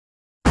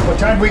What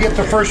time do we get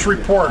the first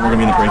report? We're going to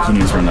be in the breaking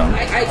news room now.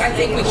 I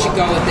think we should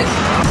go with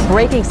this.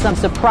 Breaking some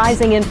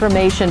surprising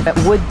information at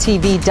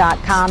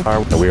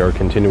woodtv.com. We are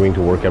continuing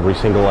to work every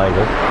single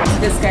angle.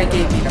 This guy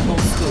gave me the whole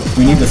scoop.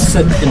 We need to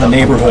sit in the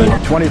neighborhood.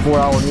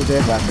 24-hour news day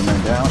back to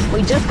men down.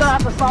 We just got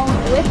off the phone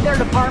with their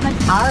department.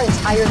 Our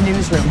entire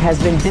newsroom has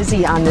been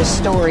busy on this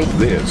story.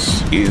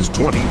 This is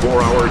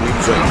 24-hour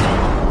News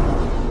 8.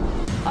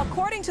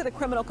 According to the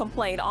criminal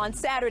complaint, on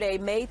Saturday,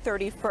 May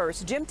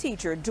 31st, gym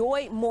teacher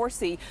Joy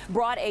Morsi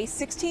brought a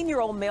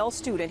 16-year-old male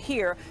student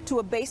here to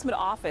a basement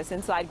office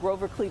inside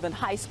Grover Cleveland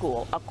High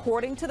School.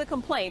 According to the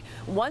complaint,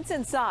 once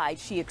inside,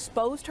 she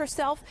exposed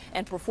herself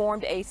and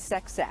performed a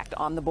sex act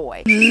on the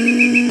boy.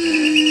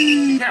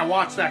 You can't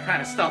watch that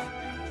kind of stuff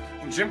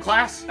in gym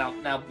class.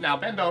 Now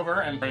bend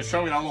over and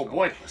show me that little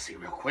boy pussy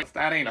real quick.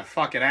 That ain't a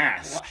fucking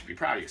ass. You should be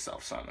proud of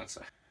yourself, son. That's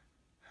a...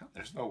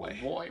 There's no way.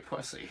 Boy,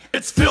 pussy.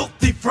 It's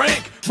Filthy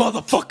Frank,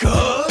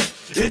 motherfucker.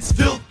 It's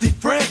Filthy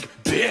Frank,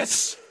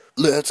 bitch.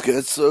 Let's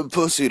get some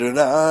pussy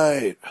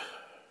tonight.